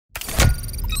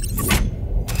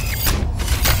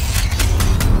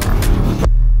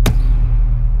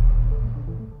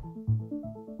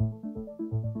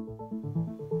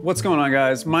What's going on,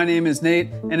 guys? My name is Nate,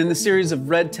 and in the series of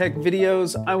Red Tech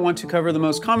videos, I want to cover the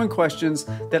most common questions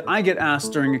that I get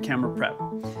asked during a camera prep.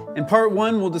 In part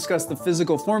 1, we'll discuss the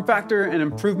physical form factor and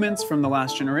improvements from the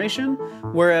last generation,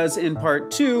 whereas in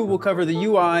part 2, we'll cover the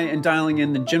UI and dialing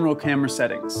in the general camera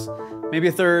settings. Maybe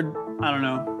a third, I don't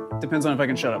know, depends on if I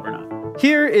can shut up or not.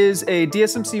 Here is a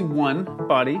DSMC1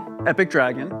 body, Epic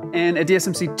Dragon, and a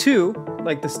DSMC2,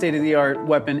 like the state-of-the-art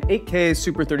weapon 8K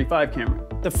Super 35 camera.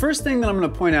 The first thing that I'm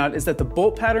going to point out is that the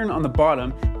bolt pattern on the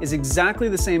bottom is exactly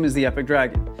the same as the Epic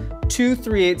Dragon, 2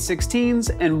 3/8/16s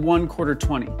and 1/4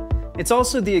 20. It's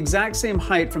also the exact same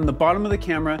height from the bottom of the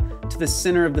camera to the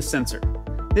center of the sensor.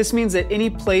 This means that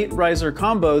any plate riser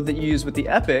combo that you use with the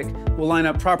Epic will line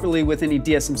up properly with any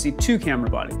DSMC2 camera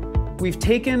body. We've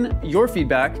taken your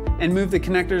feedback and moved the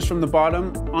connectors from the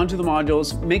bottom onto the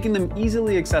modules, making them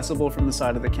easily accessible from the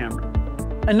side of the camera.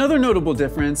 Another notable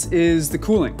difference is the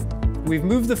cooling. We've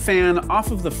moved the fan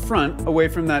off of the front away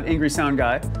from that angry sound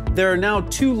guy. There are now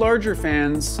 2 larger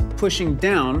fans pushing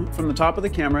down from the top of the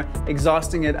camera,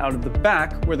 exhausting it out of the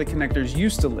back where the connectors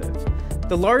used to live.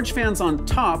 The large fans on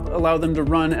top allow them to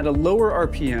run at a lower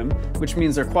RPM, which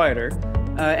means they're quieter,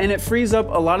 and it frees up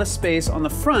a lot of space on the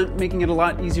front, making it a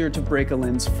lot easier to break a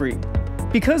lens free.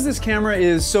 Because this camera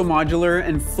is so modular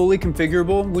and fully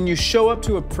configurable, when you show up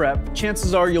to a prep,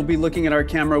 chances are you'll be looking at our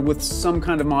camera with some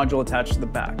kind of module attached to the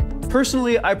back.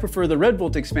 Personally, I prefer the red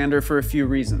bolt expander for a few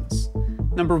reasons.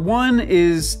 Number 1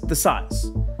 is the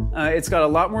size. It's got a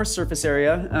lot more surface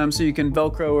area, so you can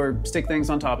Velcro or stick things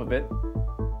on top of it.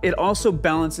 It also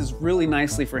balances really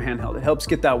nicely for handheld. It helps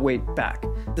get that weight back.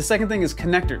 The second thing is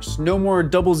connectors. No more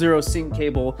 0 sync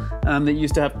cable that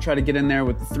used to have to try to get in there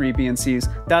with the 3 BNCs.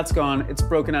 That's gone. It's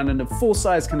broken out into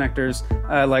full-size connectors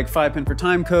like 5-pin for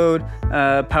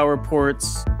timecode, power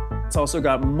ports. It's also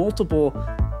got multiple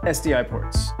SDI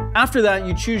ports. After that,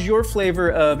 you choose your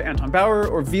flavor of Anton Bauer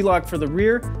or V-Lock for the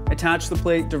rear, attach the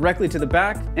plate directly to the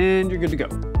back, and you're good to go.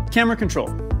 Camera control.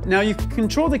 Now you can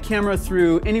control the camera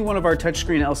through any one of our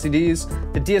touchscreen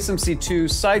LCDs, the DSMC2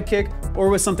 Sidekick, or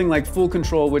with something like Full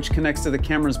Control, which connects to the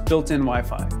camera's built-in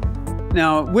Wi-Fi.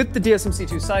 Now, with the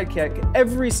DSMC2 Sidekick,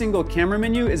 every single camera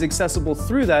menu is accessible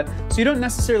through that, so you don't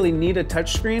necessarily need a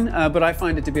touchscreen, but I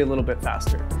find it to be a little bit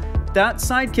faster. That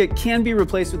Sidekick can be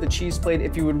replaced with a cheese plate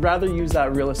if you would rather use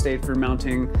that real estate for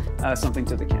mounting something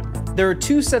to the camera. There are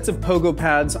 2 sets of pogo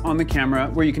pads on the camera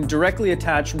where you can directly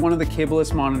attach one of the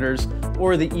cableless monitors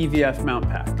or the EVF mount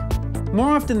pack.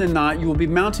 More often than not, you will be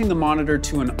mounting the monitor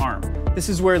to an arm. This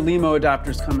is where LEMO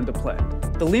adapters come into play.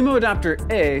 The LEMO adapter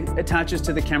A attaches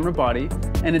to the camera body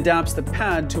and adapts the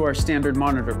pad to our standard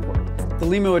monitor port. The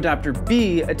LEMO adapter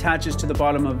B attaches to the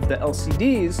bottom of the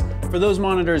LCDs for those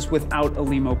monitors without a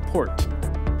LEMO port.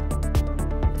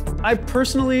 I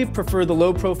personally prefer the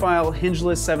low-profile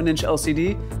hingeless 7-inch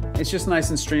LCD. It's just nice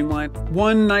and streamlined.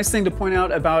 One nice thing to point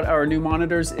out about our new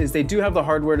monitors is they do have the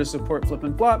hardware to support flip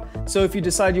and flop, so if you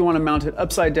decide you want to mount it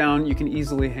upside down, you can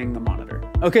easily hang the monitor.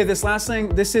 Okay, this last thing,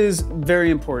 this is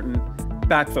very important,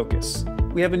 back focus.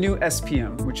 We have a new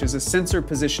SPM, which is a sensor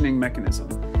positioning mechanism.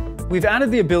 We've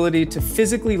added the ability to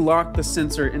physically lock the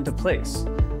sensor into place.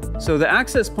 So the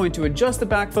access point to adjust the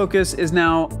back focus is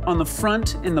now on the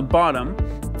front and the bottom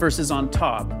versus on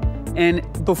top. And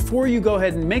before you go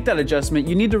ahead and make that adjustment,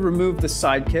 you need to remove the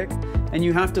Sidekick, and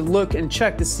you have to look and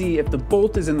check to see if the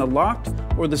bolt is in the locked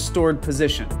or the stored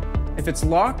position. If it's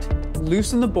locked,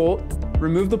 loosen the bolt,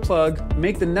 remove the plug,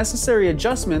 make the necessary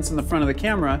adjustments in the front of the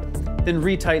camera, then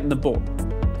retighten the bolt.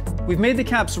 We've made the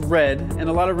caps red, and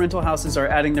a lot of rental houses are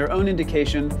adding their own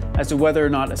indication as to whether or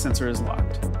not a sensor is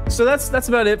locked. So that's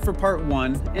about it for part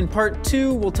 1. In part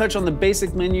 2, we'll touch on the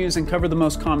basic menus and cover the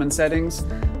most common settings.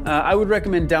 I would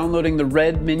recommend downloading the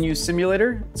Red Menu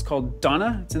Simulator. It's called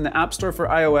Donna. It's in the App Store for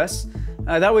iOS.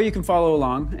 That way you can follow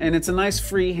along, and it's a nice,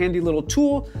 free, handy little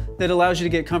tool that allows you to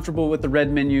get comfortable with the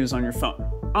red menus on your phone.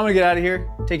 I'm gonna get out of here.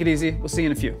 Take it easy. We'll see you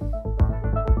in a few.